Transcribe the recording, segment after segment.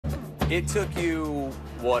It took you,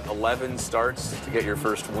 what, 11 starts to get your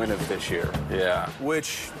first win of this year? Yeah.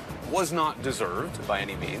 Which was not deserved by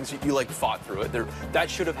any means. You like fought through it. That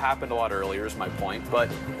should have happened a lot earlier is my point. But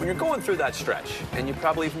when you're going through that stretch, and you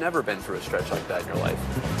probably have never been through a stretch like that in your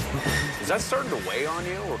life, is that starting to weigh on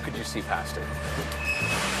you, or could you see past it?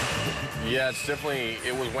 Yeah,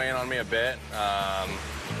 it was weighing on me a bit.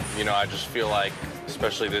 You know, I just feel like,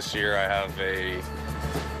 especially this year, I have a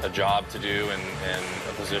job to do and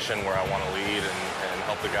a position where I want to lead and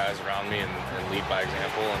help the guys around me and lead by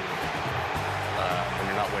example. And when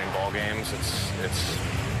you're not winning ball games,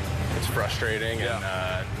 it's frustrating.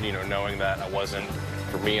 Yeah. And you know, knowing that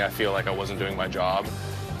for me, I feel like I wasn't doing my job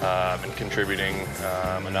and contributing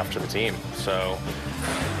enough to the team. So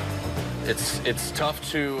it's tough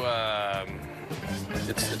to.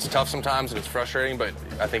 It's tough sometimes and it's frustrating, but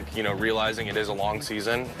I think, you know, realizing it is a long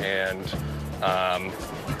season and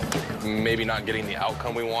maybe not getting the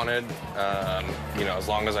outcome we wanted, you know, as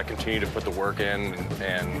long as I continue to put the work in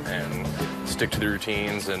and stick to the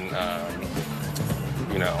routines and,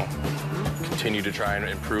 you know, continue to try and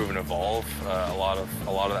improve and evolve, a lot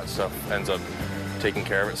of that stuff ends up taking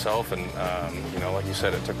care of itself. And, you know, like you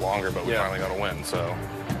said, it took longer, but we finally got a win. So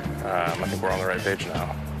I think we're on the right page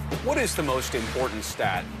now. What is the most important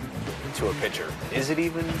stat to a pitcher? Is it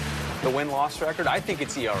even the win-loss record? I think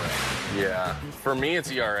it's ERA. Yeah, for me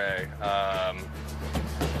it's ERA.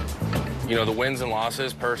 You know, the wins and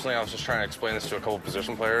losses, personally, I was just trying to explain this to a couple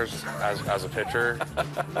position players as a pitcher.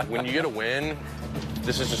 When you get a win,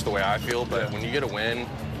 this is just the way I feel, but when you get a win,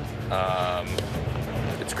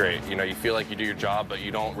 it's great. You know, you feel like you do your job, but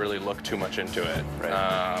you don't really look too much into it.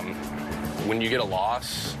 Right. When you get a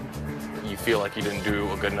loss, you feel like you didn't do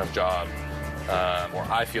a good enough job, or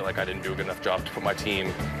I feel like I didn't do a good enough job to put my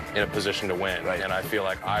team in a position to win. Right. And I feel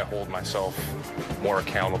like I hold myself more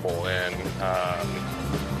accountable. And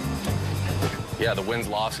yeah, the wins,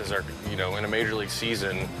 losses are, you know, in a major league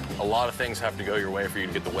season, a lot of things have to go your way for you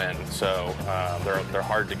to get the win. So they're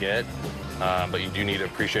hard to get, but you do need to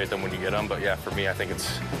appreciate them when you get them. But yeah, for me, I think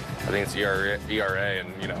it's ERA,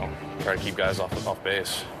 and, you know, try to keep guys off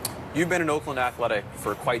base. You've been an Oakland Athletic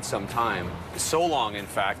for quite some time. So long, in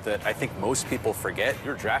fact, that I think most people forget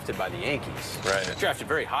you're drafted by the Yankees. Right. Drafted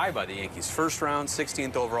very high by the Yankees. First round,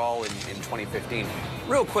 16th overall in 2015.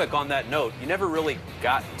 Real quick on that note, you never really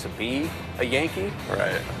got to be a Yankee.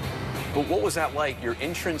 Right. But what was that like? Your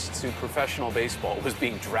entrance to professional baseball was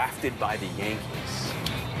being drafted by the Yankees.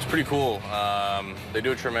 It's pretty cool. They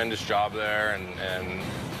do a tremendous job there, and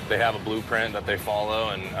they have a blueprint that they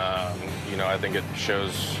follow, and you know, I think it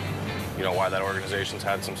shows, you know, why that organization's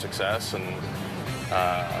had some success. And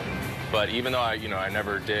but even though I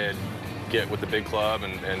never did get with the big club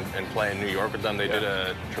and play in New York with them, they did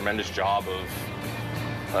a tremendous job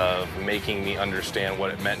of making me understand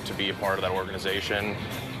what it meant to be a part of that organization,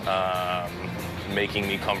 making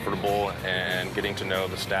me comfortable and getting to know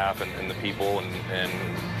the staff and the people, and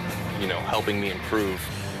you know, helping me improve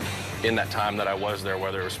in that time that I was there,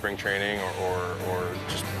 whether it was spring training or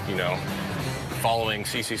just, you know, following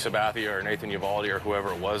CC Sabathia or Nathan Eovaldi or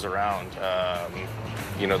whoever it was around.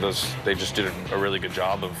 You know, they just did a really good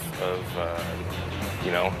job of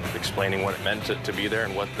you know, explaining what it meant to be there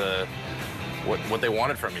and what they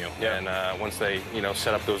wanted from you. Yeah. And once they, you know,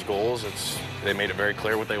 set up those goals, they made it very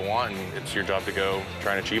clear what they want, and it's your job to go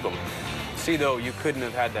try and achieve them. See, though, you couldn't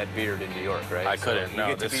have had that beard in New York, right? I couldn't. So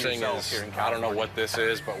no, this thing is, I don't know what this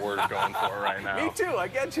is, but we're going for it right now. Me too, I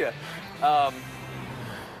get you.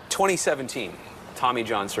 2017, Tommy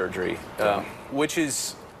John surgery, which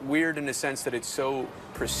is weird in the sense that it's so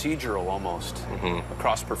procedural almost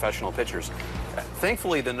across professional pitchers.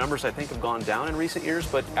 Thankfully, the numbers, I think, have gone down in recent years,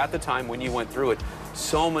 but at the time when you went through it,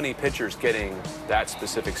 so many pitchers getting that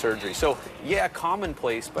specific surgery. So, yeah,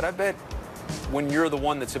 commonplace, but I bet when you're the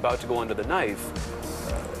one that's about to go under the knife,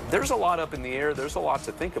 there's a lot up in the air. There's a lot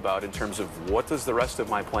to think about in terms of what does the rest of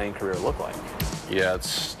my playing career look like? Yeah,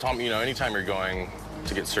 Tom, you know, anytime you're going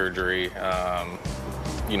to get surgery,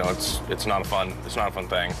 you know, it's not a fun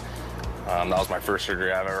thing. That was my first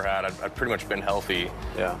surgery I've ever had. I've pretty much been healthy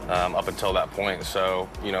up until that point. So,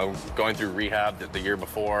 you know, going through rehab the year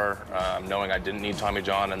before, knowing I didn't need Tommy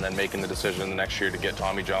John, and then making the decision the next year to get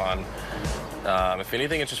Tommy John. If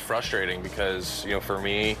anything, it's just frustrating because, you know, for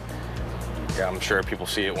me, yeah, I'm sure people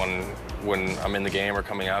see it when I'm in the game or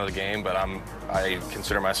coming out of the game, but I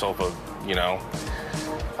consider myself a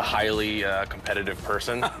highly competitive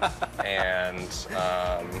person, and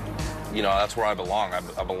you know, that's where I belong.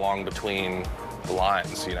 I belong between the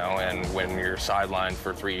lines, you know, and when you're sidelined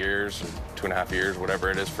for 3 years, or 2.5 years,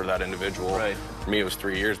 whatever it is for that individual, right. For me it was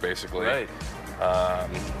 3 years basically. Right.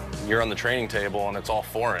 you're on the training table and it's all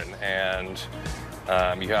foreign, and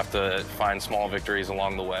you have to find small victories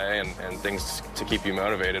along the way and things to keep you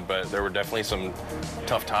motivated. But there were definitely some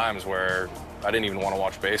tough times where I didn't even want to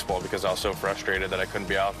watch baseball because I was so frustrated that I couldn't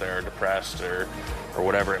be out there, depressed or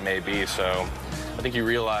whatever it may be. So I think you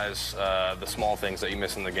realize the small things that you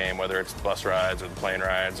miss in the game, whether it's the bus rides or the plane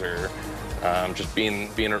rides or just being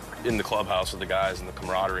in the clubhouse with the guys and the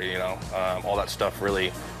camaraderie, all that stuff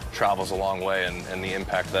really travels a long way, and the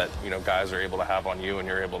impact that guys are able to have on you and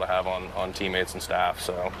you're able to have on teammates and staff.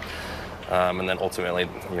 So and then ultimately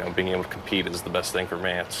being able to compete is the best thing for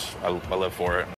me. I live for it.